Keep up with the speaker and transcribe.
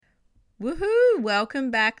Woohoo!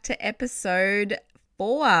 Welcome back to episode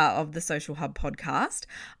 4 of the Social Hub podcast.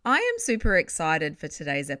 I am super excited for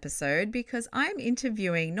today's episode because I'm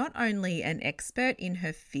interviewing not only an expert in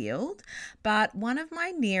her field, but one of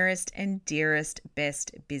my nearest and dearest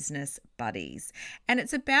best business buddies. And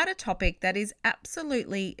it's about a topic that is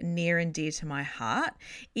absolutely near and dear to my heart.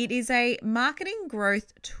 It is a marketing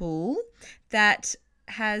growth tool that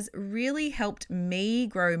has really helped me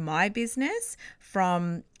grow my business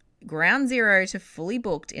from ground zero to fully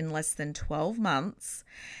booked in less than 12 months,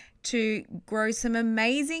 to grow some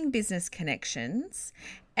amazing business connections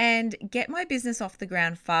and get my business off the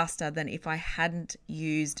ground faster than if I hadn't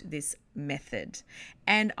used this method.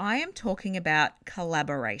 And I am talking about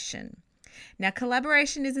collaboration. Now,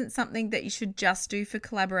 collaboration isn't something that you should just do for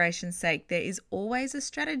collaboration's sake. There is always a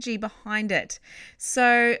strategy behind it.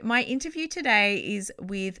 So my interview today is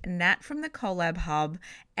with Nat from the Collab Hub.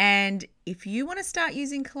 And if you want to start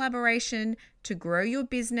using collaboration to grow your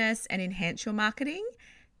business and enhance your marketing,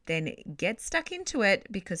 then get stuck into it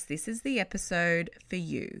because this is the episode for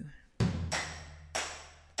you.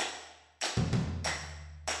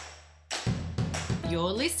 You're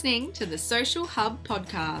listening to the Social Hub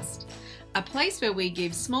podcast, a place where we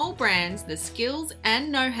give small brands the skills and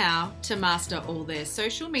know-how to master all their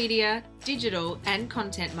social media, digital, and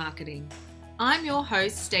content marketing. I'm your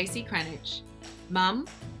host, Stacey Cranich, mum,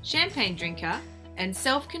 champagne drinker, and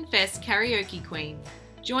self-confessed karaoke queen.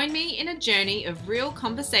 Join me in a journey of real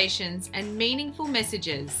conversations and meaningful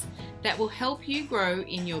messages that will help you grow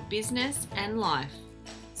in your business and life,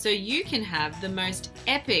 so you can have the most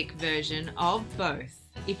epic version of both.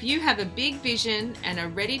 If you have a big vision and are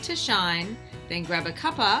ready to shine, then grab a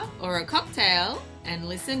cuppa or a cocktail and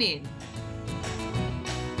listen in.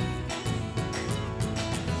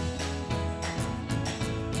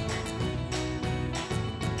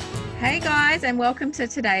 Hey guys, and welcome to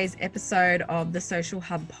today's episode of the Social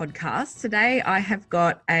Hub podcast. Today I have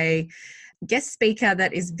got a guest speaker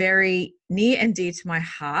that is very near and dear to my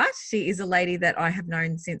heart. She is a lady that I have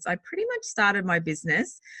known since I pretty much started my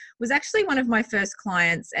business, was actually one of my first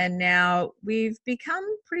clients, and now we've become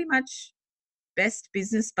pretty much best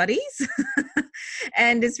business buddies.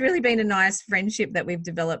 And it's really been a nice friendship that we've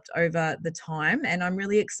developed over the time, and I'm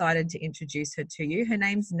really excited to introduce her to you. Her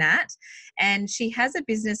name's Nat, and she has a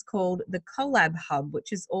business called the Collab Hub,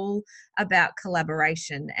 which is all about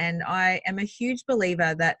collaboration. And I am a huge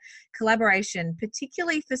believer that collaboration,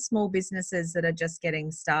 particularly for small businesses that are just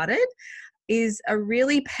getting started, is a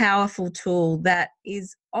really powerful tool that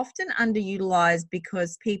is often underutilized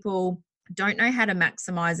because people don't know how to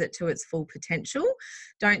maximize it to its full potential,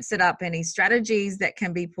 don't set up any strategies that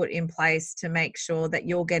can be put in place to make sure that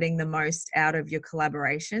you're getting the most out of your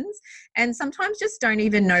collaborations, and sometimes just don't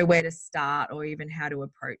even know where to start or even how to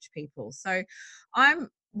approach people. So I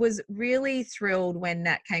was really thrilled when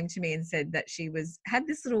Nat came to me and said that she had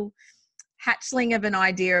this little hatchling of an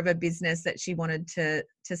idea of a business that she wanted to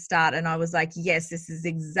start, and I was like, yes, this is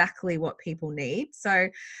exactly what people need. So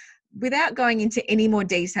without going into any more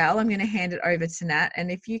detail, I'm going to hand it over to Nat. And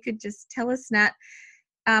if you could just tell us, Nat,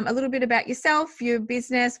 a little bit about yourself, your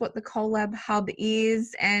business, what the Collab Hub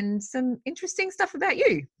is, and some interesting stuff about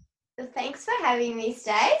you. Thanks for having me,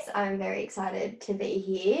 Stace. I'm very excited to be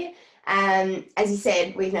here. As you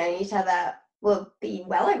said, we've known each other, well, be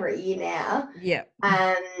well over a year now. Yeah.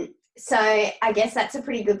 So I guess that's a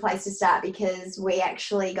pretty good place to start because we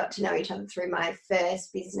actually got to know each other through my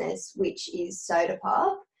first business, which is Soda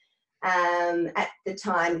Pop. At the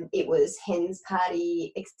time it was Hen's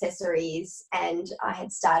Party accessories, and I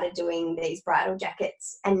had started doing these bridal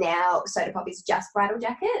jackets, and now Soda Pop is just bridal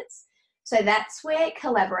jackets. So that's where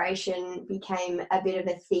collaboration became a bit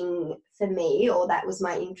of a thing for me, or that was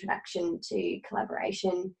my introduction to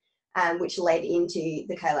collaboration, which led into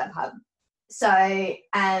the Collab Hub. So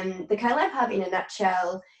the Collab Hub in a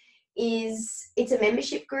nutshell it's a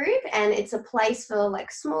membership group, and it's a place for like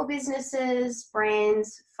small businesses,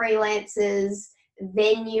 brands, freelancers,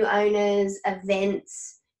 venue owners,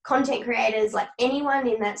 events, content creators, like anyone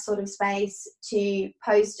in that sort of space to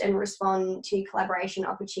post and respond to collaboration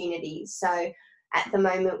opportunities. So at the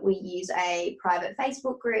moment we use a private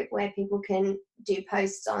Facebook group where people can do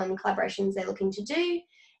posts on collaborations they're looking to do,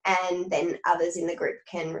 and then others in the group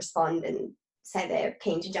can respond and say they're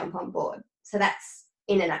keen to jump on board. So that's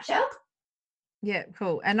in a nutshell. Yeah,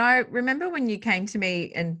 cool. And I remember when you came to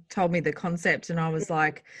me and told me the concept, and I was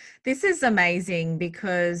like, this is amazing,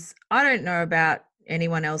 because I don't know about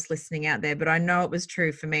anyone else listening out there, but I know it was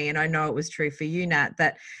true for me, and I know it was true for you, Nat,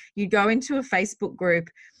 that you'd go into a Facebook group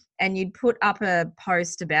and you'd put up a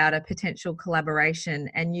post about a potential collaboration,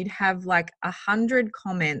 and you'd have like 100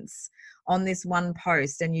 comments on this one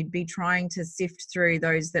post, and you'd be trying to sift through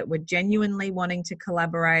those that were genuinely wanting to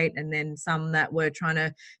collaborate, and then some that were trying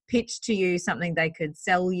to pitch to you something they could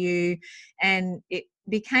sell you. And it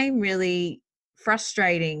became really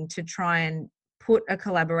frustrating to try and put a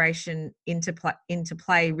collaboration into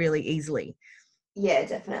play really easily. Yeah,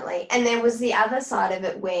 definitely. And there was the other side of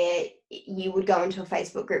it where you would go into a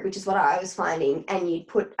Facebook group, which is what I was finding, and you'd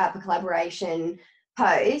put up a collaboration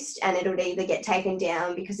post and it would either get taken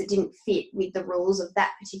down because it didn't fit with the rules of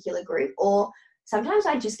that particular group, or sometimes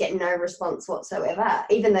I'd just get no response whatsoever,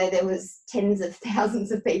 even though there was tens of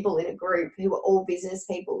thousands of people in a group who were all business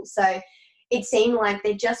people. So it seemed like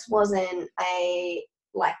there just wasn't a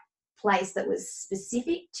place that was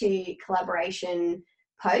specific to collaboration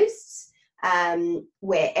posts,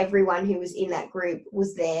 where everyone who was in that group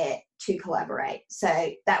was there to collaborate.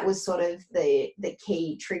 So that was sort of the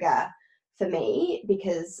key trigger for me,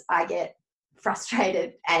 because I get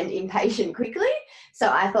frustrated and impatient quickly.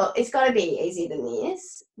 So I thought, it's got to be easier than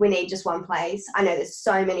this. We need just one place. I know there's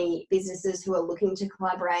so many businesses who are looking to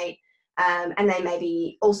collaborate, and they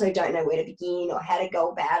maybe also don't know where to begin or how to go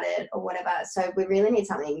about it or whatever. So we really need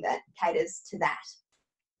something that caters to that.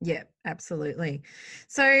 Yeah, absolutely.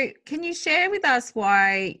 So can you share with us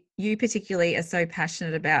why you particularly are so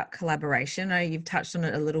passionate about collaboration? I know you've touched on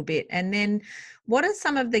it a little bit. And then what are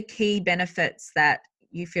some of the key benefits that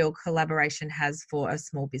you feel collaboration has for a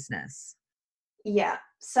small business? Yeah.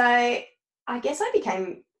 So I guess I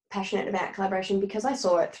became passionate about collaboration because I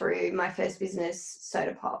saw it through my first business,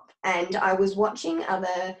 Soda Pop. And I was watching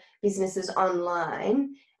other businesses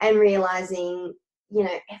online and realizing,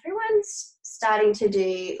 everyone's starting to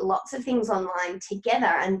do lots of things online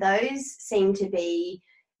together, and those seem to be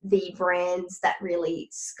the brands that really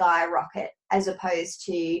skyrocket, as opposed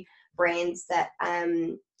to brands that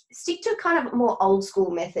stick to kind of more old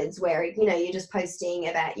school methods where, you're just posting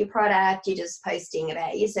about your product, you're just posting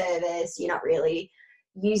about your service, you're not really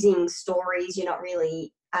using stories, you're not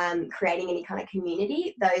really creating any kind of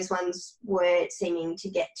community. Those ones weren't seeming to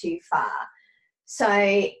get too far.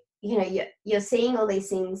 So you're seeing all these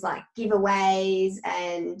things like giveaways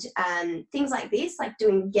and things like this, like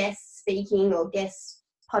doing guest speaking or guest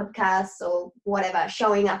podcasts or whatever,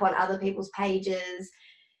 showing up on other people's pages.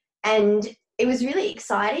 And it was really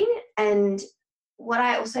exciting. And what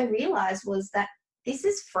I also realized was that this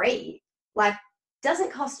is free. Like,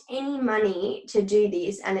 doesn't cost any money to do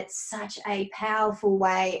this. And it's such a powerful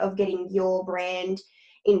way of getting your brand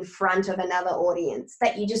in front of another audience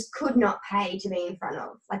that you just could not pay to be in front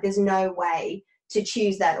of. Like, there's no way to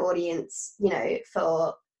choose that audience,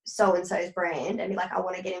 for so-and-so's brand and be like, I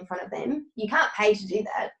want to get in front of them. You can't pay to do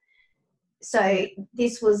that. So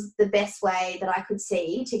this was the best way that I could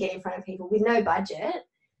see to get in front of people with no budget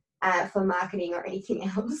for marketing or anything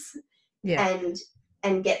else. Yeah.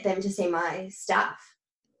 And get them to see my stuff.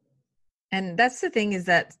 And that's the thing, is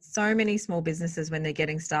that so many small businesses, when they're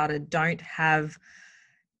getting started, don't have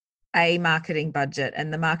a marketing budget,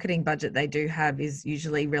 and the marketing budget they do have is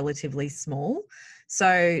usually relatively small.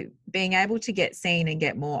 So being able to get seen and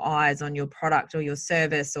get more eyes on your product or your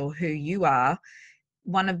service or who you are,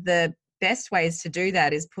 one of the best ways to do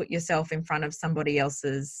that is put yourself in front of somebody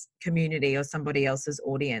else's community or somebody else's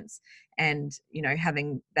audience. And,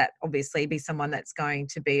 having that obviously be someone that's going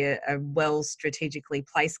to be a well strategically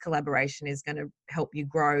placed collaboration is going to help you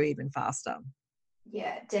grow even faster.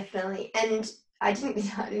 Yeah, definitely. And I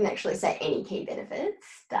didn't actually say any key benefits,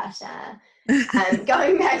 but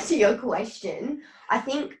going back to your question, I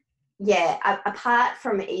think, apart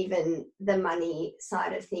from even the money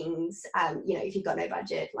side of things, if you've got no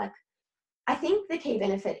budget, I think the key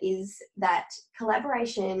benefit is that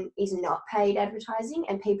collaboration is not paid advertising,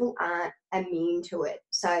 and people aren't immune to it.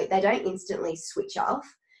 So they don't instantly switch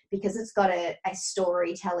off because it's got a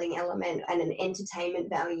storytelling element and an entertainment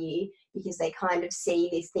value, because they kind of see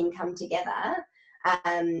this thing come together.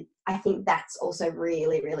 I think that's also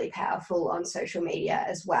really, really powerful on social media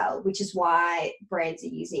as well, which is why brands are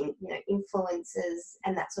using, influencers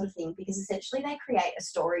and that sort of thing, because essentially they create a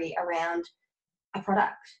story around a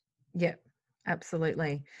product. Yeah,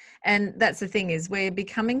 absolutely. And that's the thing, is we're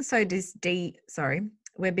becoming so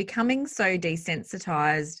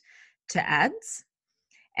desensitized to ads.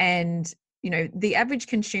 And the average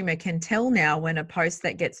consumer can tell now when a post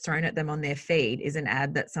that gets thrown at them on their feed is an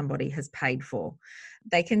ad that somebody has paid for.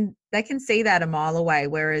 They can see that a mile away,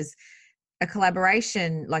 whereas a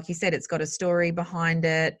collaboration, like you said, it's got a story behind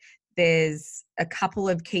it. There's a couple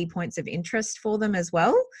of key points of interest for them as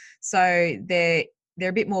well. So they're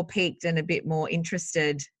a bit more piqued and a bit more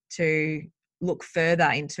interested to look further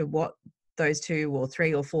into what those 2 or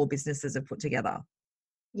 3 or 4 businesses have put together.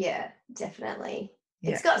 Yeah, definitely.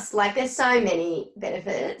 Yeah. It's got like, there's so many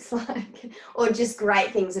benefits, like, or just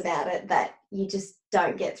great things about it that you just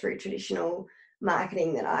don't get through traditional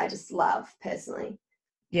marketing that I just love personally.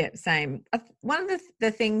 Yeah, same. One of the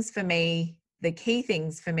things for me, the key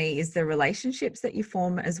things for me is the relationships that you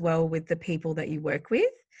form as well with the people that you work with.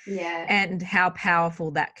 Yeah. And how powerful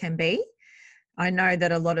that can be. I know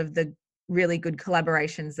that a lot of the really good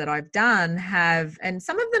collaborations that I've done have, and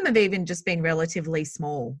some of them have even just been relatively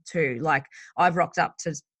small too. Like I've rocked up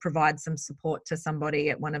to provide some support to somebody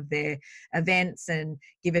at one of their events and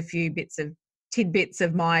give a few tidbits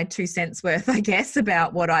of my 2 cents worth, I guess,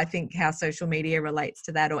 about what I think how social media relates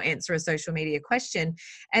to that, or answer a social media question.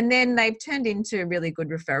 And then they've turned into really good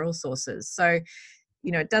referral sources. So,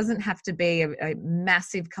 you know, it doesn't have to be a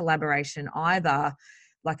massive collaboration either,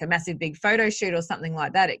 like a massive big photo shoot or something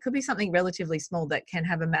like that. It could be something relatively small that can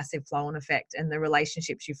have a massive flow-on effect, and the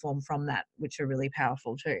relationships you form from that, which are really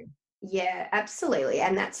powerful too. Yeah, absolutely.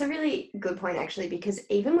 And that's a really good point, actually, because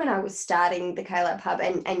even when I was starting the Collab Hub,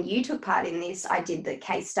 and you took part in this, I did the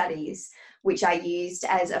case studies, which I used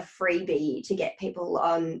as a freebie to get people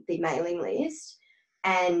on the mailing list.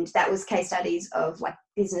 And that was case studies of like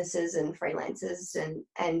businesses and freelancers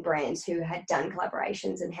and brands who had done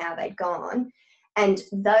collaborations and how they'd gone. And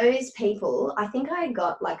those people, I think I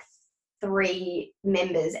got like 3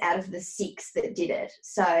 members out of the 6 that did it.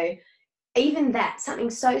 So even that, something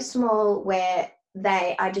so small where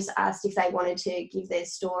I just asked if they wanted to give their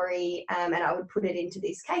story, and I would put it into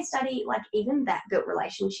this case study, like even that built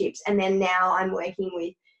relationships. And then now I'm working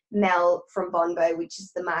with Mel from Bonbo, which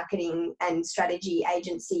is the marketing and strategy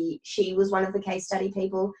agency. She was one of the case study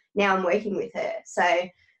people. Now I'm working with her. So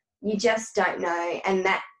you just don't know. And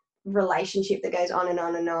that relationship that goes on and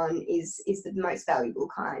on and on is the most valuable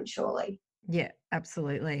kind, surely. Yeah,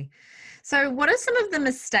 absolutely. So what are some of the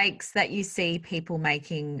mistakes that you see people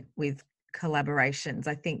making with collaborations?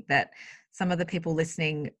 I think that some of the people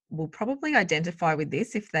listening will probably identify with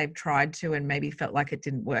this if they've tried to and maybe felt like it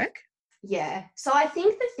didn't work. Yeah. So I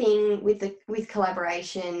think the thing with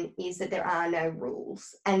collaboration is that there are no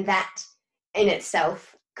rules, and that in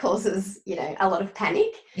itself causes, you know, a lot of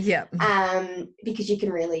panic. Yeah. Because you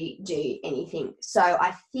can really do anything. So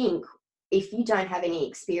I think if you don't have any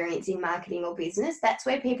experience in marketing or business, that's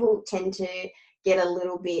where people tend to get a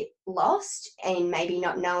little bit lost and maybe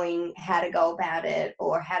not knowing how to go about it,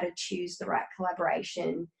 or how to choose the right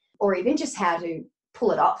collaboration, or even just how to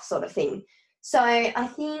pull it off, sort of thing. So I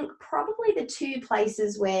think probably the 2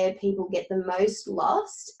 places where people get the most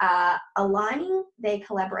lost are aligning their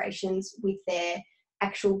collaborations with their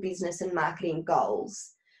actual business and marketing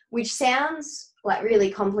goals, which sounds like really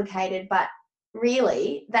complicated, but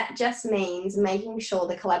really that just means making sure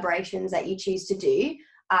the collaborations that you choose to do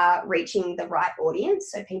are reaching the right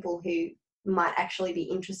audience, so people who might actually be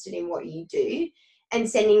interested in what you do, and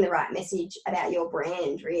sending the right message about your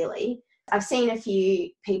brand, really. I've seen a few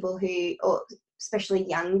people who, or especially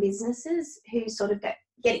young businesses, who sort of get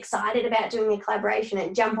excited about doing a collaboration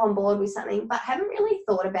and jump on board with something, but haven't really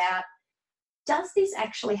thought about, does this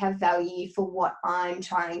actually have value for what I'm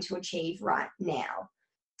trying to achieve right now?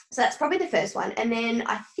 So that's probably the first one. And then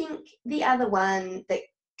I think the other one that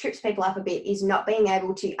trips people up a bit is not being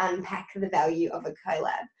able to unpack the value of a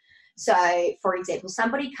collab. So, for example,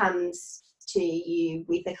 somebody comes to you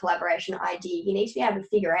with a collaboration idea, you need to be able to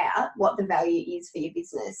figure out what the value is for your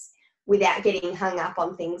business without getting hung up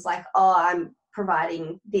on things like, oh, I'm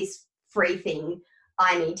providing this free thing,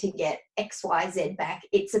 I need to get X, Y, Z back.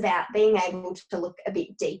 It's about being able to look a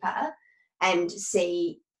bit deeper and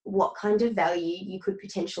see what kind of value you could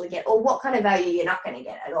potentially get, or what kind of value you're not going to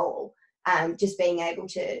get at all. Just being able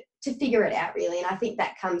to figure it out, really. And I think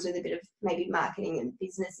that comes with a bit of maybe marketing and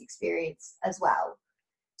business experience as well.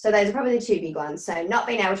 So those are probably the 2 big ones. So not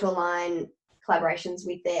being able to align collaborations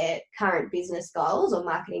with their current business goals or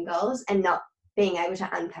marketing goals, and not being able to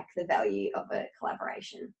unpack the value of a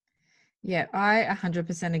collaboration. Yeah, I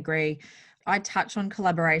 100% agree. I touch on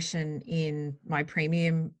collaboration in my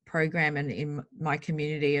premium program and in my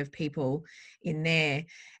community of people in there.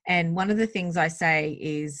 And one of the things I say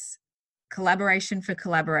is collaboration for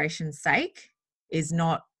collaboration's sake is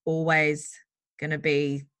not always going to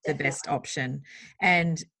be the best option.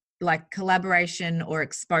 And like collaboration or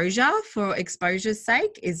exposure for exposure's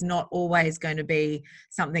sake is not always going to be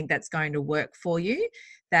something that's going to work for you.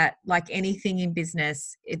 That, like anything in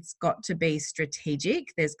business, it's got to be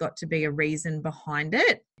strategic. There's got to be a reason behind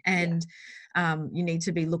it. And you need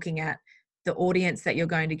to be looking at the audience that you're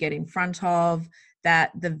going to get in front of,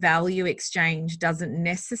 that the value exchange doesn't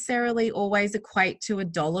necessarily always equate to a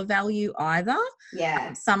dollar value either.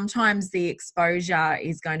 Yeah. Sometimes the exposure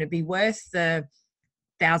is going to be worth the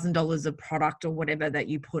 $1,000 of product or whatever that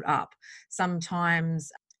you put up.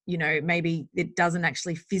 Sometimes, you know, maybe it doesn't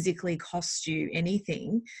actually physically cost you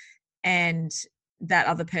anything, and that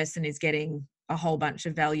other person is getting a whole bunch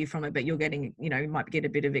of value from it, but you're getting, you know, you might get a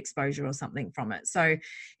bit of exposure or something from it. So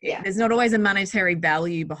there's not always a monetary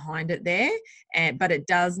value behind it there, but it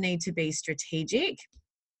does need to be strategic,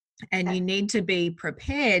 and you need to be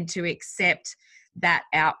prepared to accept that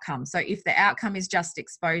outcome. So if the outcome is just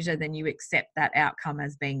exposure, then you accept that outcome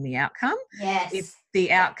as being the outcome. Yes. If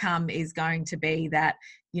the outcome is going to be that,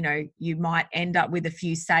 you know, you might end up with a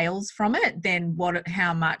few sales from it, then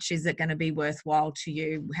how much is it going to be worthwhile to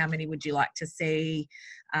you? How many would you like to see?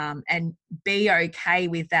 And be okay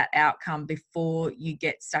with that outcome before you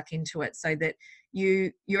get stuck into it, so that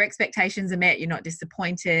your expectations are met, you're not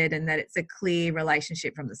disappointed, and that it's a clear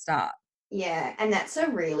relationship from the start. Yeah, and that's a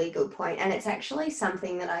really good point. And it's actually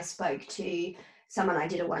something that I spoke to someone I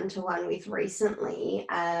did a one-to-one with recently.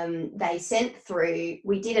 They sent through,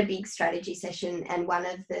 we did a big strategy session, and one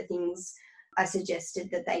of the things I suggested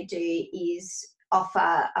that they do is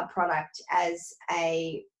offer a product as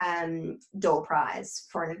a door prize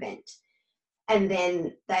for an event. And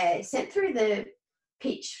then they sent through the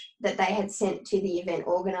pitch that they had sent to the event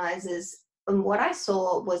organisers. And what I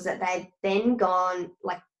saw was that they'd then gone,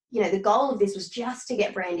 like, you know, the goal of this was just to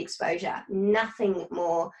get brand exposure, nothing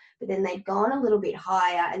more. But then they'd gone a little bit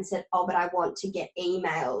higher and said, oh, but I want to get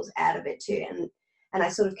emails out of it too. And I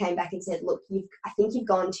sort of came back and said, look, I think you've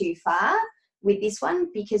gone too far with this one,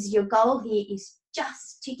 because your goal here is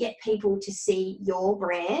just to get people to see your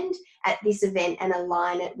brand at this event and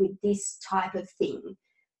align it with this type of thing.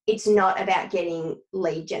 It's not about getting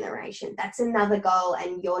lead generation. That's another goal,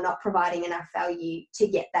 and you're not providing enough value to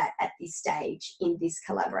get that at this stage in this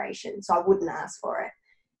collaboration. So I wouldn't ask for it.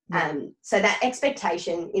 Yeah. So that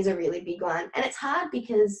expectation is a really big one. And it's hard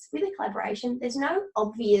because with a collaboration, there's no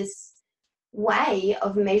obvious way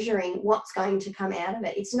of measuring what's going to come out of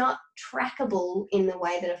it. It's not trackable in the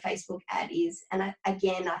way that a Facebook ad is. And I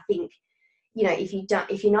think, you know, if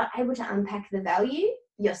you're not able to unpack the value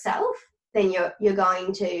yourself, then you're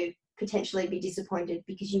going to potentially be disappointed,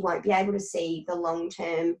 because you won't be able to see the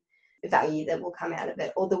long-term value that will come out of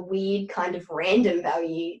it, or the weird kind of random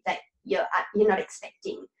value that you're not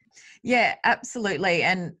expecting. Yeah, absolutely.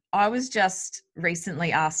 And I was just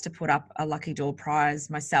recently asked to put up a lucky door prize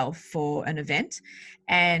myself for an event.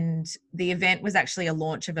 And the event was actually a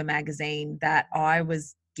launch of a magazine that I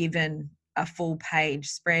was given a full page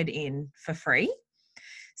spread in for free.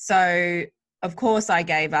 So of course I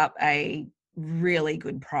gave up a really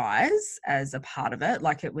good prize as a part of it.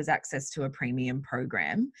 Like, it was access to a premium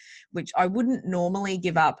program, which I wouldn't normally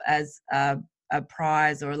give up as a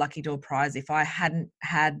prize or a lucky door prize if I hadn't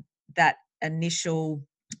had that initial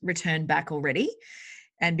return back already.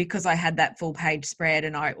 And because I had that full page spread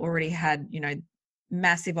and I already had, you know,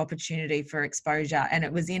 massive opportunity for exposure, and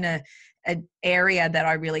it was in an area that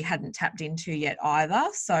I really hadn't tapped into yet either.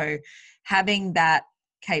 So having that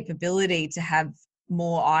capability to have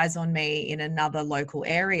more eyes on me in another local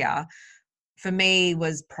area, for me,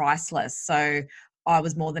 was priceless. So I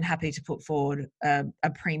was more than happy to put forward a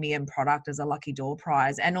premium product as a lucky door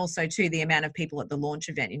prize. And also too, the amount of people at the launch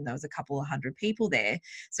event, and there was a couple of hundred people there.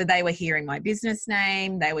 So they were hearing my business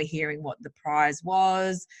name, they were hearing what the prize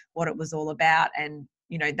was, what it was all about. And,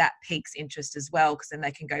 you know, that piques interest as well, because then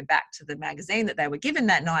they can go back to the magazine that they were given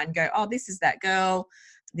that night and go, oh, this is that girl,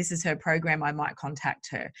 this is her program, I might contact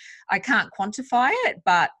her. I can't quantify it,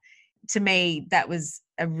 but to me, that was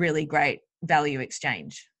a really great value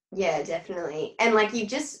exchange. Yeah, definitely. And like, you've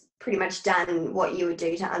just pretty much done what you would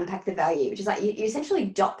do to unpack the value, which is like you essentially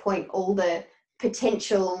dot point all the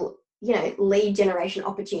potential, you know, lead generation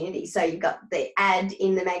opportunities. So you've got the ad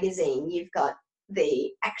in the magazine, you've got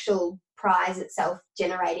the actual prize itself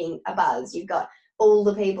generating a buzz, you've got all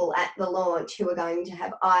the people at the launch who are going to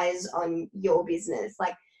have eyes on your business.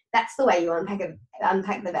 Like, that's the way you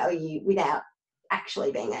unpack the value without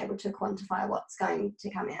actually being able to quantify what's going to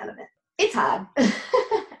come out of it. It's hard.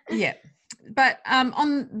 Yeah. But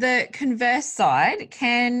on the converse side,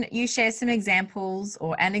 can you share some examples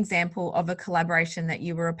or an example of a collaboration that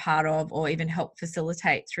you were a part of, or even help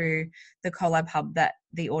facilitate through the Collab Hub, that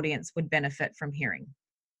the audience would benefit from hearing?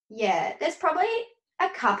 Yeah, there's probably a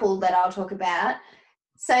couple that I'll talk about.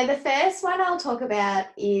 So the first one I'll talk about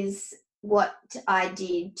is what I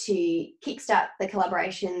did to kickstart the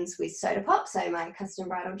collaborations with Soda Pop, so my custom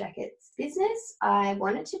bridal jackets business. I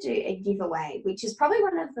wanted to do a giveaway, which is probably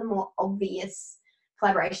one of the more obvious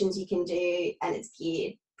collaborations you can do, and it's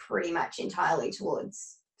geared pretty much entirely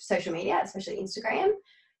towards social media, especially Instagram.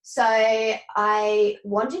 So I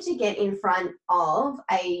wanted to get in front of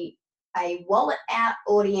a a wallet out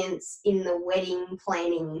audience in the wedding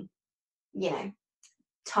planning,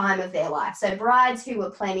 time of their life. So brides who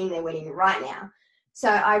were planning their wedding right now. So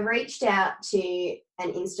I reached out to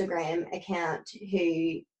an Instagram account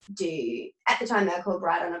who at the time they were called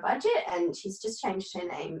Bride on a Budget, and she's just changed her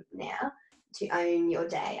name now to Own Your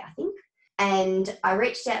Day, I think. And I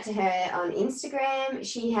reached out to her on Instagram.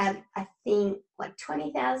 She had, I think, like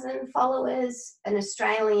 20,000 followers, an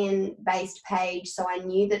Australian-based page. So I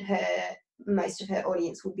knew that most of her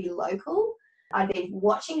audience would be local. I'd been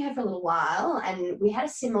watching her for a little while, and we had a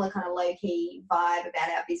similar kind of low-key vibe about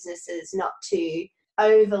our businesses, not too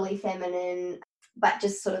overly feminine, but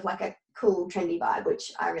just sort of like a cool, trendy vibe,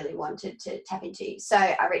 which I really wanted to tap into. So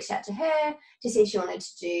I reached out to her to see if she wanted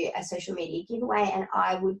to do a social media giveaway, and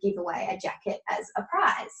I would give away a jacket as a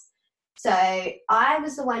prize. So I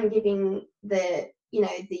was the one giving the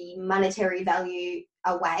monetary value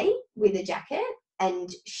away with a jacket, and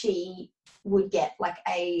she would get like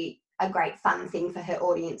a great fun thing for her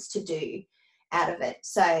audience to do out of it.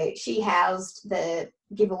 So she housed the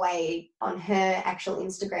giveaway on her actual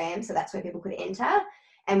Instagram, so that's where people could enter,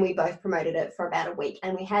 and we both promoted it for about a week,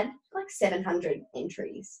 and we had like 700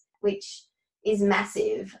 entries, which is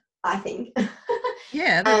massive, I think.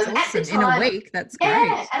 Yeah, that's awesome. In a week, that's great.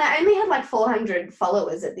 Yeah, and I only had like 400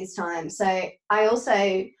 followers at this time. So I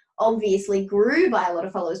also obviously grew by a lot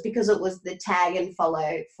of followers because it was the tag and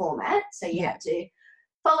follow format. So you had to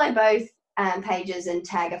follow both pages and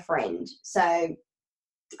tag a friend. So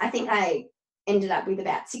I think I ended up with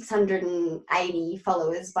about 680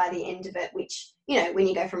 followers by the end of it, which, when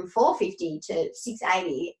you go from 450 to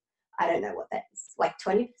 680, I don't know what that is, like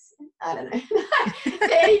 20%? I don't know,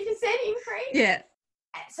 30% increase. Yeah.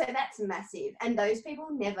 So that's massive. And those people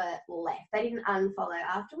never left. They didn't unfollow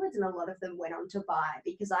afterwards, and a lot of them went on to buy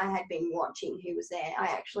because I had been watching who was there. I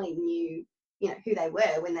actually knew, who they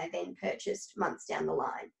were when they then purchased months down the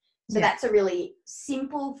line. So that's a really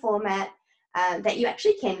simple format that you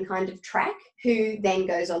actually can kind of track who then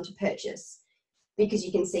goes on to purchase, because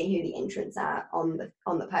you can see who the entrants are on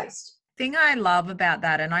the post. Thing I love about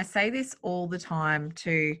that, and I say this all the time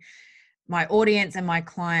to my audience and my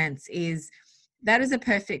clients, is that is a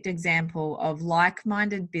perfect example of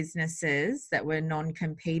like-minded businesses that were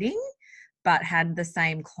non-competing but had the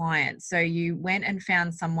same client. So you went and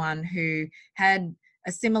found someone who had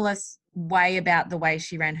a similar way about the way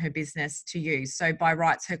she ran her business to you. So by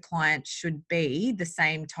rights, her client should be the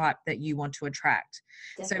same type that you want to attract.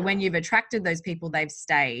 Definitely. So when you've attracted those people, they've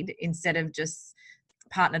stayed, instead of just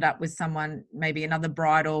partnered up with someone, maybe another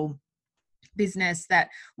bridal business that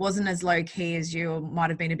wasn't as low key as you, or might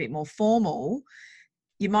have been a bit more formal.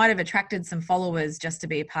 You might have attracted some followers just to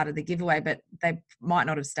be a part of the giveaway, but they might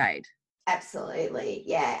not have stayed. Absolutely.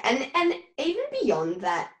 Yeah. And even beyond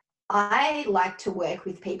that, I like to work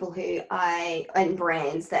with people and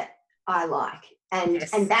brands that I like. And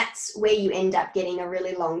that's where you end up getting a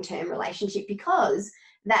really long-term relationship, because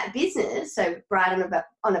that business, so Bride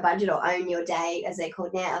on a Budget, or Own Your Day as they're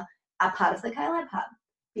called now, are part of the Collab Hub,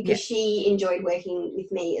 because she enjoyed working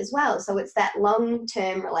with me as well. So it's that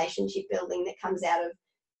long-term relationship building that comes out of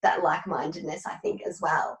that like-mindedness, I think, as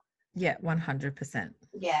well. Yeah, 100%.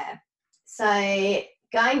 Yeah. So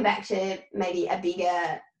going back to maybe a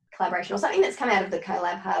bigger collaboration or something that's come out of the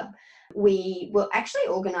Collab Hub, we were actually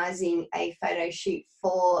organising a photo shoot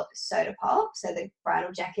for Soda Pop, so the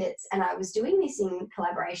bridal jackets, and I was doing this in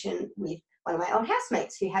collaboration with one of my old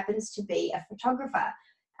housemates who happens to be a photographer,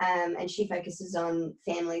 and she focuses on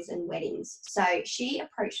families and weddings. So she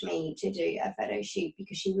approached me to do a photo shoot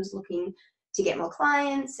because she was looking to get more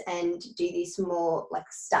clients and do this more,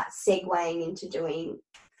 like start segueing into doing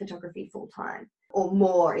photography full-time or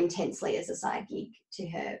more intensely as a side gig to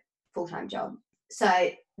her full-time job. So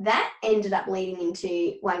that ended up leading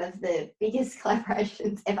into one of the biggest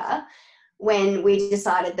collaborations ever, when we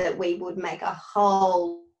decided that we would make a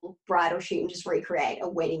whole bridal shoot and just recreate a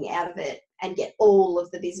wedding out of it and get all of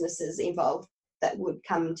the businesses involved that would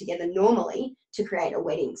come together normally to create a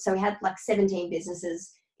wedding. So we had like 17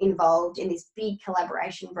 businesses involved in this big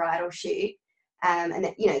collaboration bridal shoot. And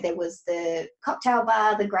that, there was the cocktail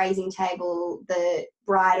bar, the grazing table, the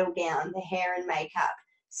bridal gown, the hair and makeup,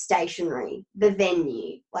 stationery, the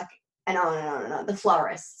venue, and on and on and on, the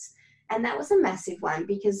florists. And that was a massive one,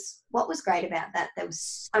 because what was great about that, there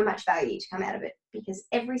was so much value to come out of it, because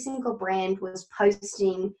every single brand was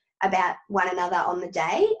posting about one another on the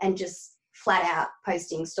day and just flat out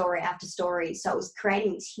posting story after story. So it was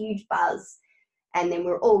creating this huge buzz. And then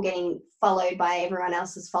we're all getting followed by everyone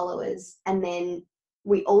else's followers. And then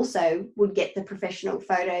we also would get the professional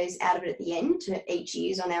photos out of it at the end to each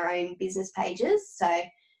use on our own business pages. So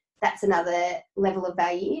that's another level of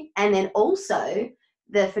value. And then also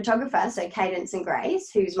the photographer, so Cadence and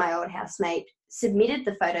Grace, who's my old housemate, submitted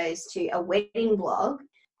the photos to a wedding blog,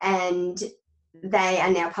 and they are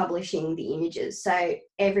now publishing the images. So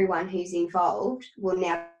everyone who's involved will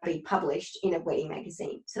now be published in a wedding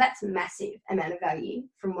magazine. So that's a massive amount of value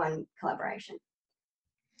from one collaboration.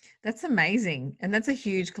 That's amazing. And that's a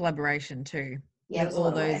huge collaboration too. Yeah, with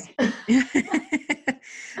all those.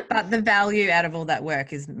 But the value out of all that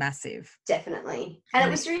work is massive. Definitely. And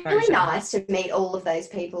it was really nice to meet all of those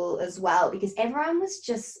people as well, because everyone was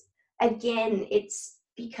just, again, it's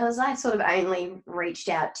because I sort of only reached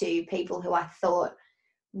out to people who I thought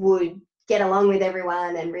would get along with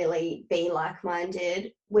everyone and really be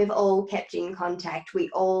like-minded. We've all kept in contact. We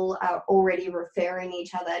all are already referring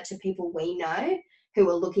each other to people we know who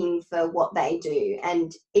are looking for what they do.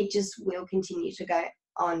 And it just will continue to go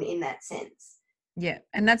on in that sense. Yeah.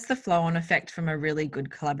 And that's the flow-on effect from a really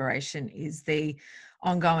good collaboration, is the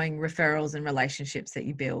ongoing referrals and relationships that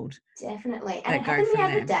you build. Definitely. And it happened the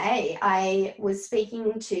other day. I was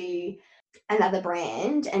speaking to another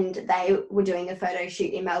brand and they were doing a photo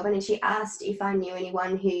shoot in Melbourne, and she asked if I knew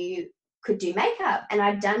anyone who could do makeup. And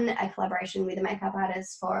I'd done a collaboration with a makeup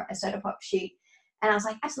artist for a soda pop shoot. And I was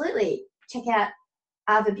like, absolutely, check out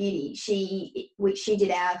Ava Beauty. She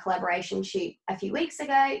did our collaboration shoot a few weeks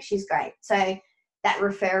ago. She's great. So that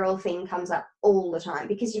referral thing comes up all the time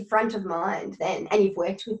because you're front of mind then, and you've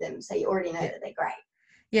worked with them, so you already know that they're great.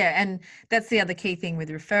 Yeah, and that's the other key thing with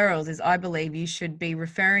referrals is I believe you should be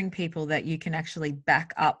referring people that you can actually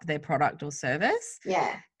back up their product or service.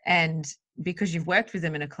 Yeah. And because you've worked with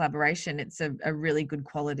them in a collaboration, it's a really good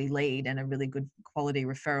quality lead and a really good quality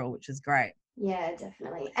referral, which is great. Yeah,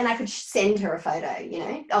 definitely. And I could send her a photo, you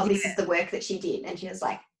know, oh, this is the work that she did. And she was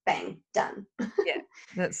like, bang, done. Yeah,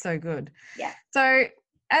 that's so good. Yeah. So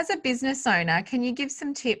as a business owner, can you give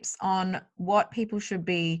some tips on what people should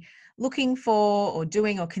be looking for or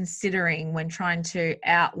doing or considering when trying to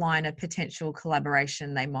outline a potential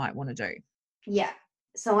collaboration they might want to do? Yeah.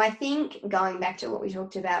 So I think going back to what we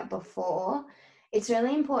talked about before, it's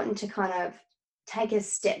really important to kind of take a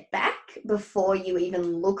step back before you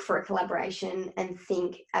even look for a collaboration and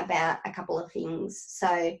think about a couple of things.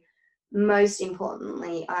 So most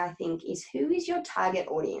importantly, I think, is who is your target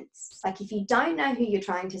audience? Like if you don't know who you're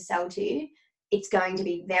trying to sell to, it's going to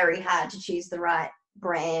be very hard to choose the right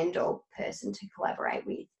brand or person to collaborate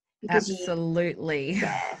with. Because absolutely.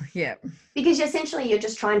 Yeah. Because essentially you're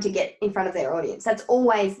just trying to get in front of their audience. That's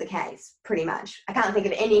always the case, pretty much. I can't think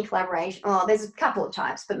of any collaboration. Oh, there's a couple of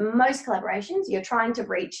types, but most collaborations, you're trying to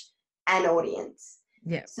reach an audience.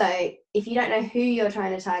 Yeah. So if you don't know who you're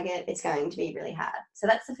trying to target, it's going to be really hard. So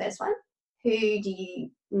that's the first one. Who do you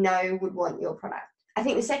know would want your product? I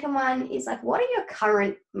think the second one is like, what are your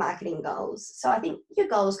current marketing goals? So I think your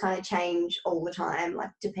goals kind of change all the time, like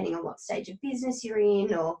depending on what stage of business you're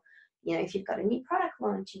in, or, you know, if you've got a new product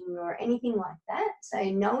launching or anything like that. So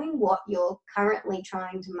knowing what you're currently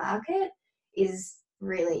trying to market is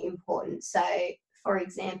really important. So for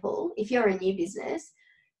example, if you're a new business,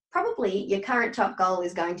 probably your current top goal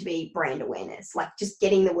is going to be brand awareness, like just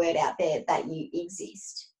getting the word out there that you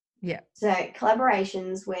exist. Yeah. So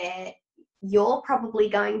collaborations where you're probably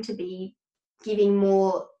going to be giving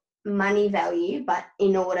more money value, but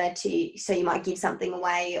in order to, so you might give something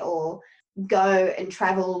away or go and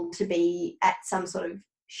travel to be at some sort of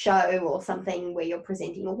show or something where you're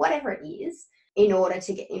presenting or whatever it is in order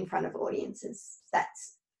to get in front of audiences.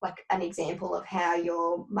 That's like an example of how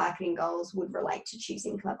your marketing goals would relate to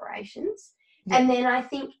choosing collaborations. Yeah. And then I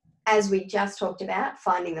think, as we just talked about,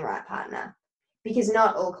 finding the right partner, because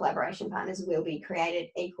not all collaboration partners will be created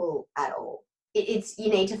equal at all. It's you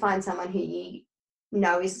need to find someone who you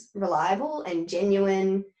know is reliable and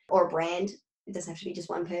genuine, or a brand. It doesn't have to be just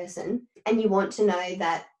one person. And you want to know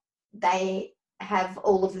that they have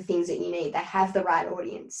all of the things that you need. They have the right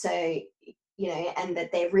audience. So, you know, and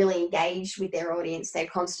that they're really engaged with their audience. They're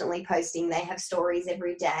constantly posting. They have stories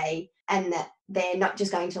every day, and that they're not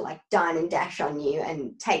just going to like dine and dash on you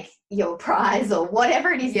and take your prize or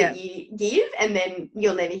whatever it is that you give, and then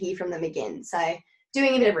you'll never hear from them again. So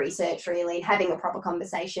doing a bit of research, really, having a proper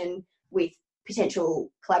conversation with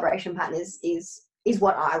potential collaboration partners is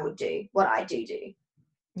what I would do, what I do.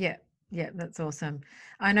 Yeah. Yeah. That's awesome.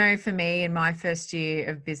 I know for me in my first year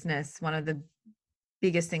of business, one of the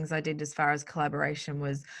biggest things I did as far as collaboration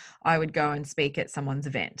was I would go and speak at someone's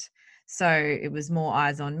event. So it was more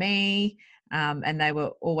eyes on me, and they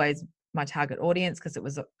were always my target audience because it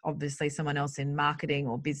was obviously someone else in marketing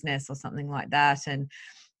or business or something like that. And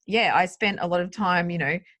yeah, I spent a lot of time, you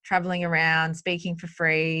know, traveling around, speaking for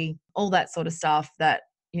free, all that sort of stuff that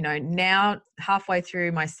now halfway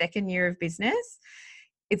through my second year of business,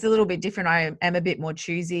 it's a little bit different. I am a bit more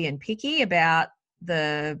choosy and picky about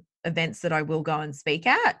the events that I will go and speak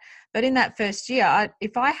at. But in that first year,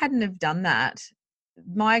 if I hadn't have done that,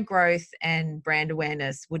 my growth and brand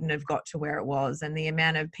awareness wouldn't have got to where it was. And the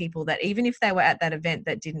amount of people that, even if they were at that event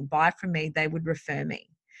that didn't buy from me, they would refer me.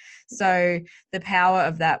 So the power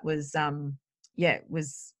of that was,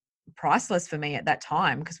 was priceless for me at that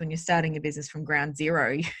time, because when you're starting a business from ground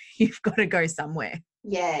zero, you've got to go somewhere.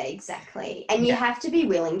 Yeah, exactly. And you have to be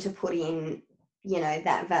willing to put in,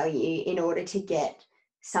 that value in order to get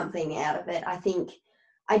something out of it. I think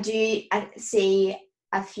I see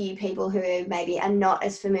a few people who maybe are not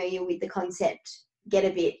as familiar with the concept get a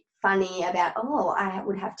bit funny about, I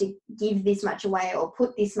would have to give this much away or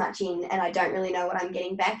put this much in and I don't really know what I'm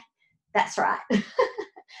getting back. That's right.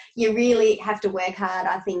 You really have to work hard,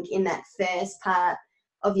 I think, in that first part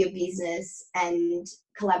of your business and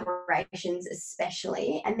collaborations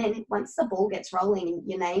especially. And then once the ball gets rolling and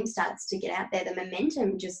your name starts to get out there, the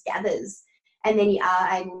momentum just gathers. And then you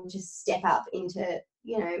are able to step up into,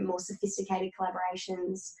 more sophisticated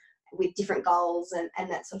collaborations with different goals and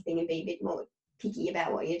that sort of thing, and be a bit more picky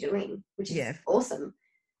about what you're doing, which is awesome.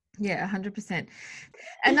 Yeah, 100%.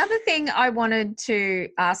 Another thing I wanted to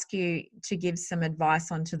ask you to give some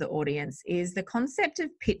advice on to the audience is the concept of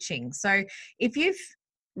pitching. So if you've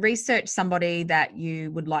researched somebody that you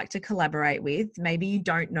would like to collaborate with, maybe you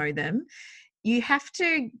don't know them, you have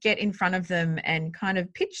to get in front of them and kind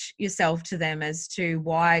of pitch yourself to them as to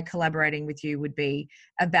why collaborating with you would be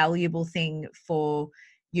a valuable thing for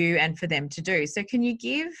you and for them to do. So can you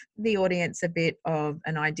give the audience a bit of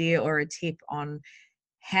an idea or a tip on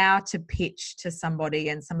how to pitch to somebody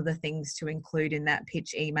and some of the things to include in that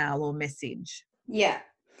pitch email or message? Yeah.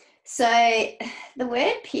 So the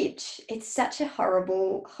word pitch, it's such a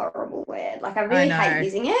horrible, horrible word. Like I really hate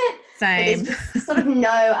using it. Same. There's just sort of no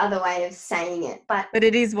other way of saying it. But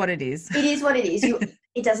it is what it is. It is what it is.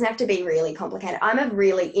 It doesn't have to be really complicated. I'm a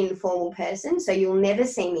really informal person, so you'll never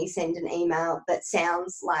see me send an email that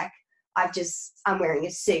sounds like I'm wearing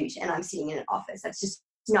a suit and I'm sitting in an office. That's just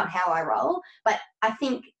not how I roll. But I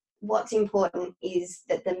think what's important is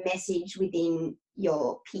that the message within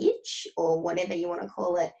your pitch, or whatever you want to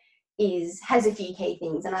call it, has a few key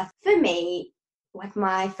things. And for me, like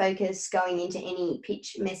my focus going into any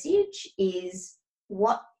pitch message is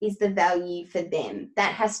what is the value for them.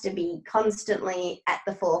 That has to be constantly at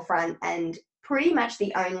the forefront and pretty much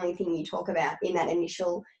the only thing you talk about in that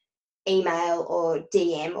initial email or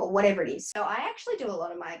DM or whatever it is. So I actually do a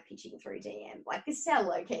lot of my pitching through DM. Like, this is how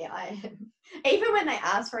low-key I am. Even when they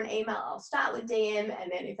ask for an email, I'll start with DM,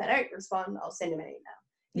 and then if they don't respond, I'll send them an email.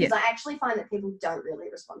 Because I actually find that people don't really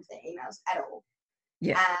respond to their emails at all.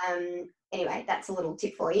 Yeah. Anyway, that's a little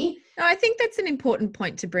tip for you. No, I think that's an important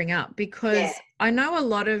point to bring up, because I know a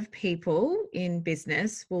lot of people in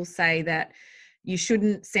business will say that you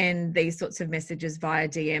shouldn't send these sorts of messages via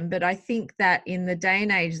DM. But I think that in the day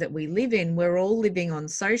and age that we live in, we're all living on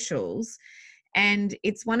socials, and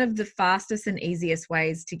it's one of the fastest and easiest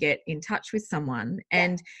ways to get in touch with someone.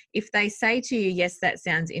 And if they say to you, yes, that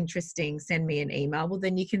sounds interesting, send me an email, well,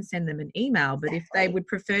 then you can send them an email. But if they would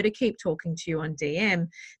prefer to keep talking to you on DM,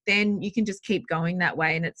 then you can just keep going that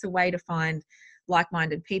way. And it's a way to find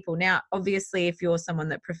like-minded people. Now, obviously, if you're someone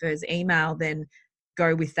that prefers email, then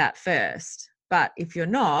go with that first. But if you're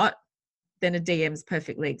not, then a DM is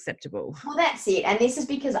perfectly acceptable. Well, that's it. And this is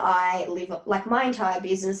because I live, like, my entire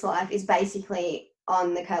business life is basically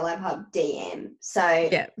on the Collab Hub DM. So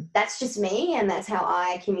that's just me, and that's how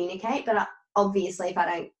I communicate. But obviously, if I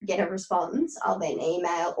don't get a response, I'll then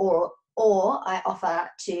email, or I offer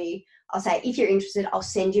I'll say, if you're interested, I'll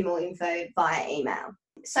send you more info via email.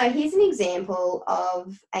 So here's an example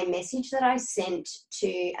of a message that I sent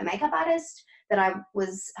to a makeup artist that I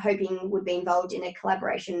was hoping would be involved in a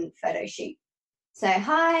collaboration photo shoot. So,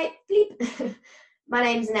 hi, bleep. My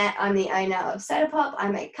name's Nat. I'm the owner of Soda Pop. I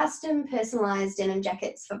make custom personalised denim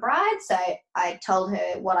jackets for brides. So I told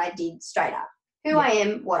her what I did straight up, who I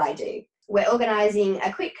am, what I do. We're organising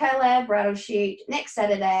a quick collab bridal shoot next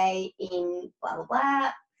Saturday in blah, blah,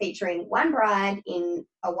 blah, featuring one bride in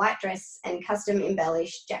a white dress and custom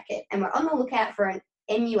embellished jacket. And we're on the lookout for an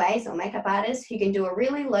MUAs or makeup artist who can do a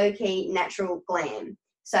really low-key natural glam.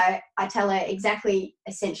 So I tell her exactly,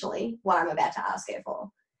 essentially, what I'm about to ask her for,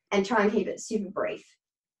 and try and keep it super brief.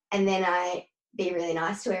 And then I be really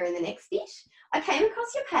nice to her in the next bit. I came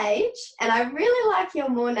across your page and I really like your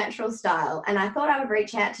more natural style, and I thought I would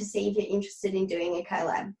reach out to see if you're interested in doing a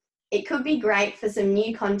collab. It could be great for some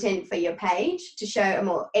new content for your page to show a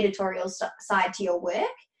more editorial side to your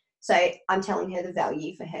work. So I'm telling her the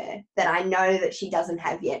value for her that I know that she doesn't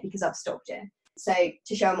have yet because I've stalked her. So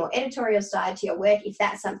to show a more editorial side to your work, if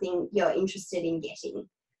that's something you're interested in getting.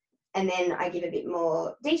 And then I give a bit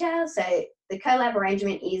more detail. So the collab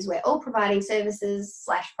arrangement is we're all providing services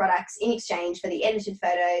 / products in exchange for the edited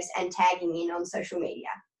photos and tagging in on social media.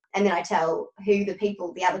 And then I tell who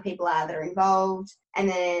the other people are that are involved. And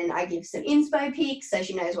then I give some inspo pics so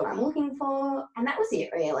she knows what I'm looking for. And that was it,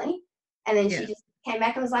 really. And then she just came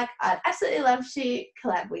back and was like, I'd absolutely love to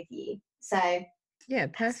collab with you. So yeah,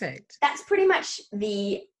 perfect. That's pretty much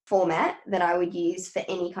the format that I would use for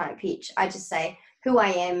any kind of pitch. I just say who I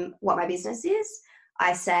am, what my business is.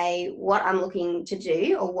 I say what I'm looking to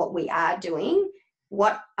do or what we are doing,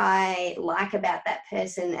 what I like about that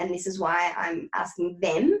person, and this is why I'm asking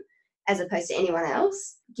them as opposed to anyone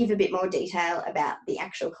else. Give a bit more detail about the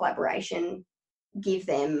actual collaboration. Give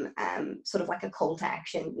them sort of like a call to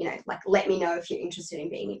action, like let me know if you're interested in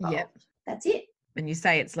being involved. Yep. That's it. And you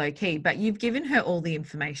say it's low key, but you've given her all the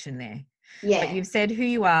information there. Yeah. But you've said who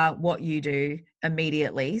you are, what you do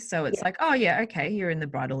immediately. So it's like, oh yeah, okay, you're in the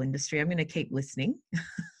bridal industry. I'm going to keep listening.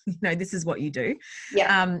 This is what you do.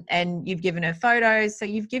 Yeah. And you've given her photos. So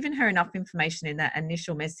you've given her enough information in that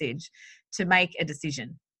initial message to make a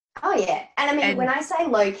decision. Oh yeah. And I mean, when I say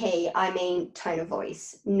low key, I mean tone of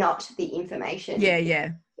voice, not the information. Yeah.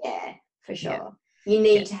 Yeah, for sure. Yeah. You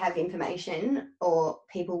need to have information or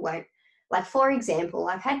people won't. Like, for example,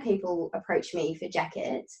 I've had people approach me for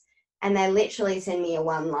jackets and they literally send me a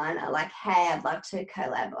one-liner like, hey, I'd love to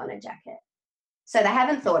collab on a jacket. So they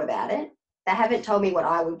haven't thought about it. They haven't told me what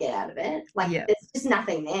I would get out of it. Like, there's just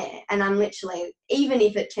nothing there. And I'm literally, even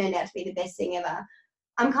if it turned out to be the best thing ever,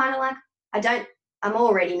 I'm kind of like, I'm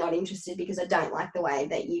already not interested because I don't like the way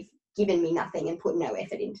that you've given me nothing and put no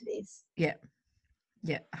effort into this. Yeah.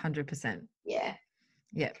 Yeah, 100%. Yeah.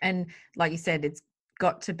 Yeah. And like you said, it's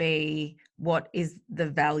got to be what is the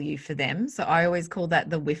value for them. So I always call that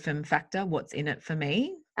the WIFM factor. What's in it for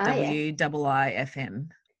me? WIIFM.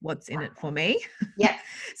 What's in it for me? Yeah.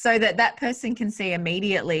 So that person can see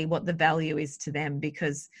immediately what the value is to them,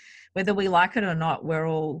 because whether we like it or not, we're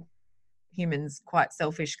all humans, quite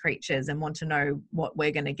selfish creatures, and want to know what we're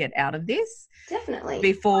going to get out of this. Definitely.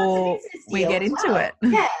 Before we get into it.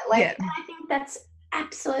 Yeah. And I think that's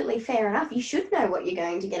absolutely fair enough. You should know what you're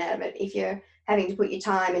going to get out of it if you're having to put your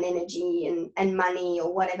time and energy and money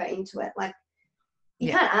or whatever into it. Like,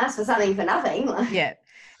 you can't ask for something for nothing. Yeah.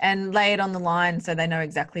 And lay it on the line so they know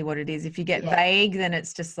exactly what it is. If you get vague, then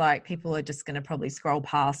it's just like people are just going to probably scroll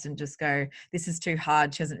past and just go, this is too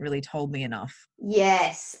hard. She hasn't really told me enough.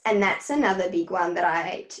 Yes. And that's another big one that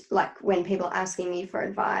I like when people are asking me for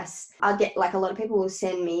advice. I'll get like a lot of people will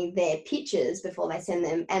send me their pictures before they send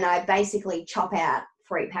them. And I basically chop out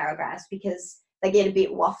 3 paragraphs because they get a bit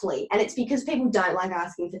waffly. And it's because people don't like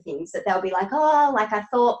asking for things that they'll be like, oh, like I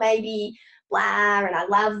thought maybe blah, and I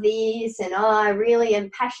love this, and oh, I really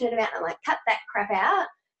am passionate about it. I'm like, cut that crap out.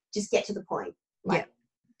 Just get to the point. Like,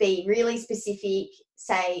 be really specific.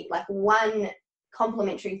 Say like one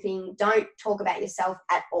complimentary thing. Don't talk about yourself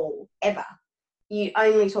at all, ever. You're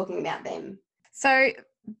only talking about them. So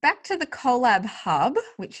back to the Collab Hub,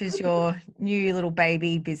 which is your new little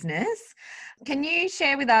baby business. Can you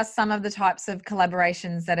share with us some of the types of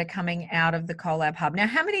collaborations that are coming out of the Collab Hub? Now,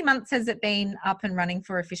 how many months has it been up and running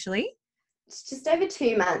for officially? It's just over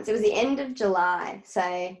 2 months. It was the end of July. So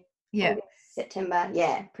August, September.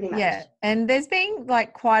 Yeah, pretty much. Yeah. And there's been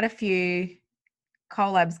like quite a few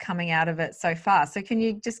collabs coming out of it so far. So can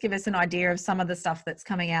you just give us an idea of some of the stuff that's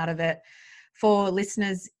coming out of it for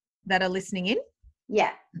listeners that are listening in?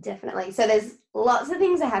 Yeah, definitely. So there's lots of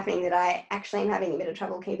things are happening that I actually am having a bit of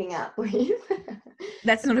trouble keeping up with.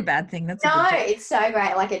 That's not a bad thing. That's it's so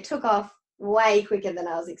great. Like, it took off way quicker than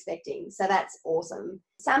I was expecting. So that's awesome.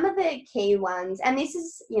 Some of the key ones, and this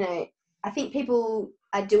is, I think people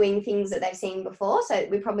are doing things that they've seen before. So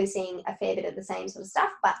we're probably seeing a fair bit of the same sort of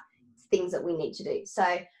stuff, but it's things that we need to do.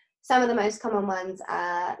 So some of the most common ones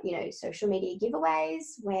are, social media giveaways,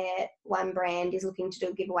 where one brand is looking to do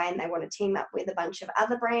a giveaway and they want to team up with a bunch of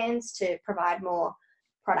other brands to provide more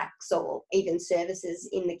products or even services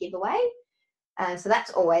in the giveaway. So that's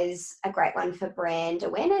always a great one for brand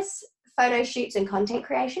awareness. Photo shoots and content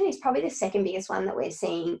creation is probably the second biggest one that we're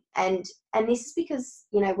seeing. And this is because,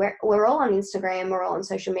 we're all on Instagram, we're all on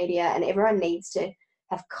social media, and everyone needs to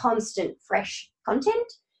have constant, fresh content.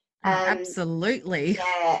 Absolutely.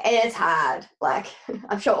 Yeah, and it's hard. Like,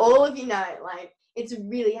 I'm sure all of you know, like, it's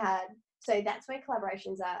really hard. So that's where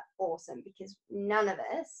collaborations are awesome, because none of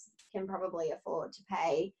us can probably afford to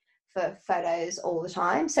pay for photos all the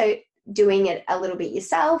time. So doing it a little bit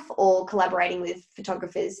yourself or collaborating with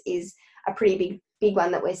photographers is a pretty big big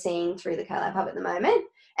one that we're seeing through the Collab Hub at the moment,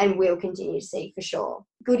 and we'll continue to see for sure.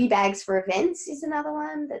 Goodie bags for events is another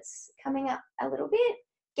one that's coming up a little bit.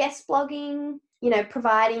 Guest blogging,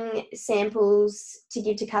 providing samples to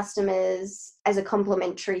give to customers as a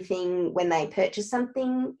complimentary thing when they purchase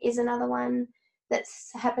something is another one that's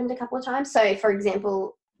happened a couple of times. So, for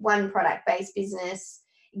example, one product-based business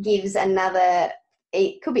gives another,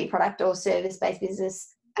 it could be product or service-based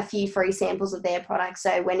business, a few free samples of their product.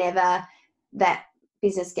 So whenever that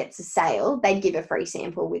business gets a sale, they'd give a free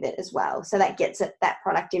sample with it as well. So that gets that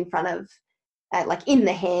product in front of, in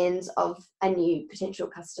the hands of a new potential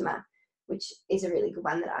customer, which is a really good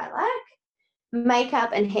one that I like.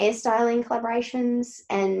 Makeup and hairstyling collaborations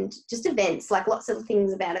and just events, like lots of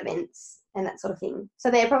things about events and that sort of thing. So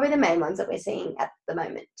they're probably the main ones that we're seeing at the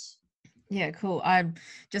moment. Yeah, cool. I'm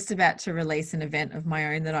just about to release an event of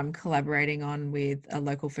my own that I'm collaborating on with a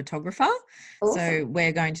local photographer. Awesome. So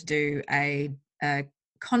we're going to do a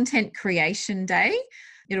content creation day.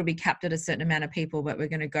 It'll be capped at a certain amount of people, but we're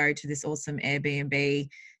going to go to this awesome Airbnb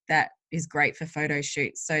that is great for photo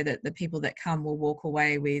shoots, so that the people that come will walk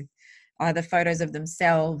away with either photos of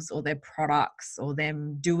themselves or their products or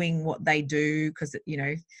them doing what they do. Because,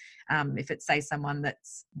 if it's, say, someone that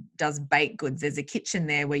does baked goods, there's a kitchen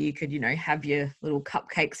there where you could, have your little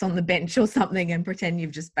cupcakes on the bench or something and pretend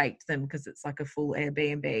you've just baked them, because it's like a full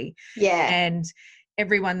Airbnb. Yeah. And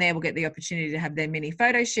everyone there will get the opportunity to have their mini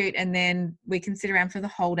photo shoot, and then we can sit around for the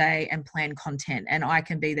whole day and plan content, and I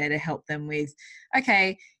can be there to help them with,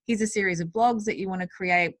 okay, here's a series of blogs that you want to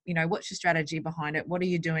create, what's your strategy behind it, what are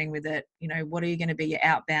you doing with it, what are you going to be your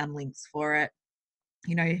outbound links for it,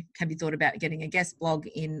 have you thought about getting a guest blog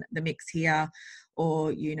in the mix here,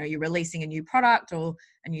 or you're releasing a new product or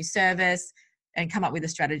a new service, and come up with a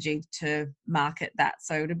strategy to market that.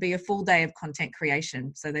 So it'll be a full day of content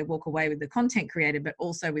creation. So they walk away with the content created, but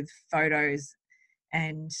also with photos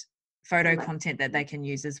and photo content that they can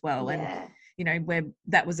use as well. Yeah. And,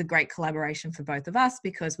 that was a great collaboration for both of us,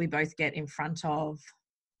 because we both get in front of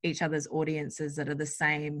each other's audiences that are the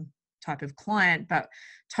same type of client, but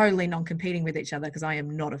totally non-competing with each other, because I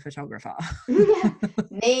am not a photographer.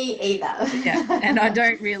 Me either. Yeah, and I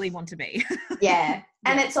don't really want to be. Yeah.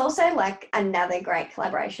 And it's also like another great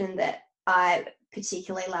collaboration that I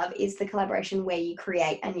particularly love is the collaboration where you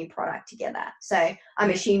create a new product together. So I'm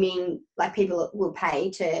assuming like people will pay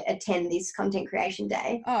to attend this content creation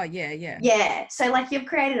day. Oh, yeah. Yeah. So like you've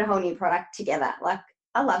created a whole new product together. Like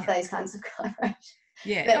I love those kinds of collaborations.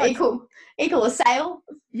 Yeah. But equal a sale.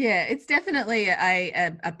 Yeah, it's definitely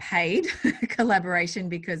a paid collaboration,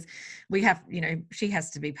 because we have, she has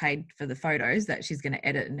to be paid for the photos that she's going to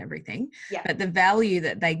edit and everything. Yeah. But the value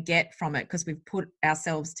that they get from it, because we've put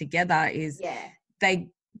ourselves together, is the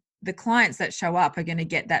clients that show up are going to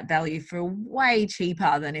get that value for way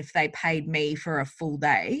cheaper than if they paid me for a full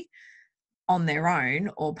day on their own,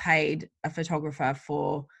 or paid a photographer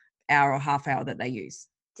for hour or half hour that they use.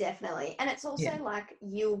 Definitely. And it's also like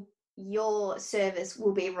your service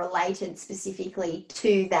will be related specifically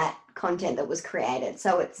to that content that was created.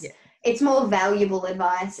 So it's more valuable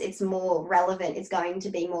advice. It's more relevant. It's going to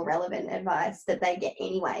be more relevant advice that they get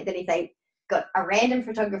anyway, than if they got a random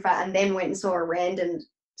photographer and then went and saw a random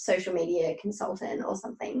social media consultant or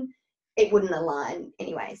something. It wouldn't align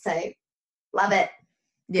anyway. So love it.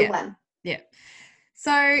 Yeah. Good one. Yeah.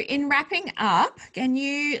 So in wrapping up, can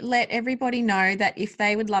you let everybody know that if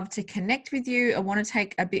they would love to connect with you or want to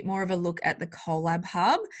take a bit more of a look at the Collab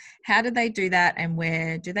Hub, how do they do that and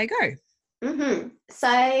where do they go? Mm-hmm.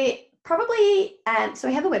 So probably, so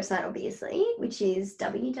we have a website obviously, which is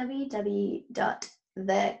www.thecollab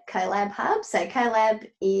hub. So Collab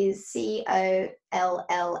is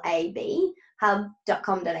COLLAB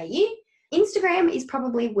hub.com.au. Instagram is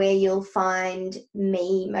probably where you'll find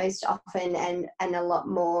me most often and a lot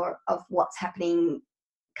more of what's happening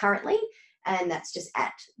currently. And that's just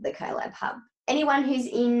at the Collab Hub. Anyone who's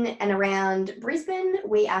in and around Brisbane,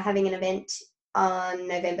 we are having an event on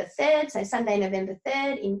November 3rd. So Sunday, November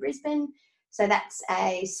 3rd in Brisbane. So that's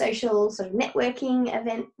a social sort of networking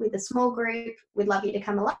event with a small group. We'd love you to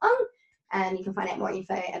come along. And you can find out more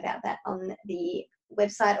info about that on the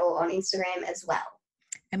website or on Instagram as well.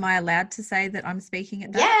 Am I allowed to say that I'm speaking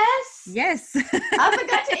at that? Yes. Yes. I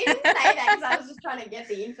forgot to even say that because I was just trying to get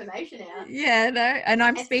the information out. Yeah, no, and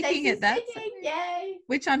I'm speaking at that. Yay.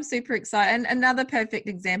 Which I'm super excited. And another perfect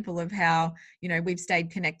example of how, we've stayed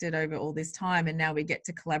connected over all this time, and now we get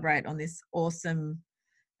to collaborate on this awesome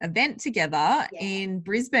event together in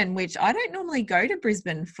Brisbane, which I don't normally go to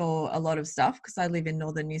Brisbane for a lot of stuff because I live in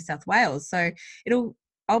northern New South Wales. So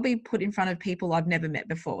I'll be put in front of people I've never met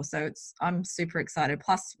before. So I'm super excited.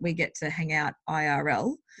 Plus we get to hang out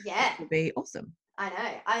IRL. Yeah. It'll be awesome. I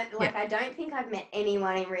know. I don't think I've met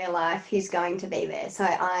anyone in real life who's going to be there. So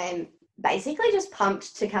I'm basically just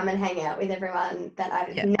pumped to come and hang out with everyone that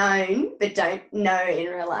I've known but don't know in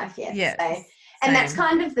real life yet. Yeah. So, and that's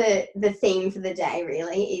kind of the theme for the day,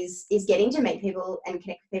 really, is getting to meet people and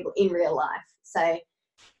connect with people in real life. So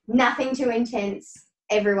nothing too intense.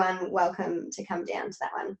 Everyone welcome to come down to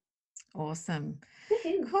that one. Awesome.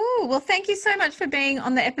 Cool. Well, thank you so much for being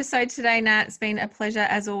on the episode today, Nat. It's been a pleasure,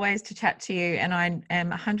 as always, to chat to you. And I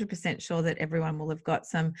am 100% sure that everyone will have got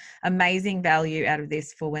some amazing value out of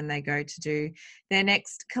this for when they go to do their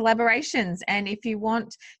next collaborations. And if you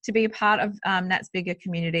want to be a part of Nat's bigger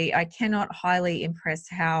community, I cannot highly impress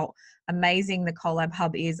how amazing the Collab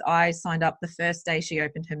Hub is. I signed up the first day she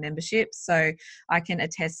opened her membership, so I can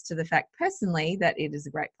attest to the fact personally that it is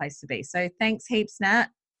a great place to be. So thanks heaps, Nat.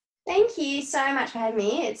 Thank you so much for having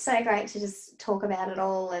me. It's so great to just talk about it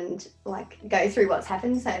all and like go through what's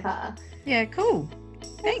happened so far. Yeah, cool.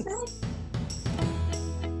 Thanks.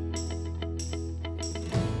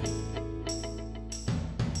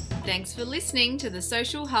 Thanks for listening to the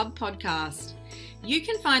Social Hub podcast. You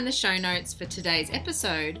can find the show notes for today's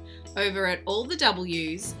episode over at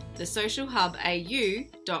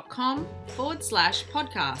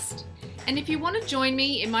allthewsau.com/podcast. And if you want to join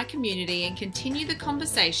me in my community and continue the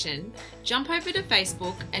conversation, jump over to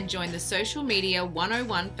Facebook and join the Social Media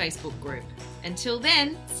 101 Facebook group. Until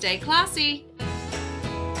then, stay classy.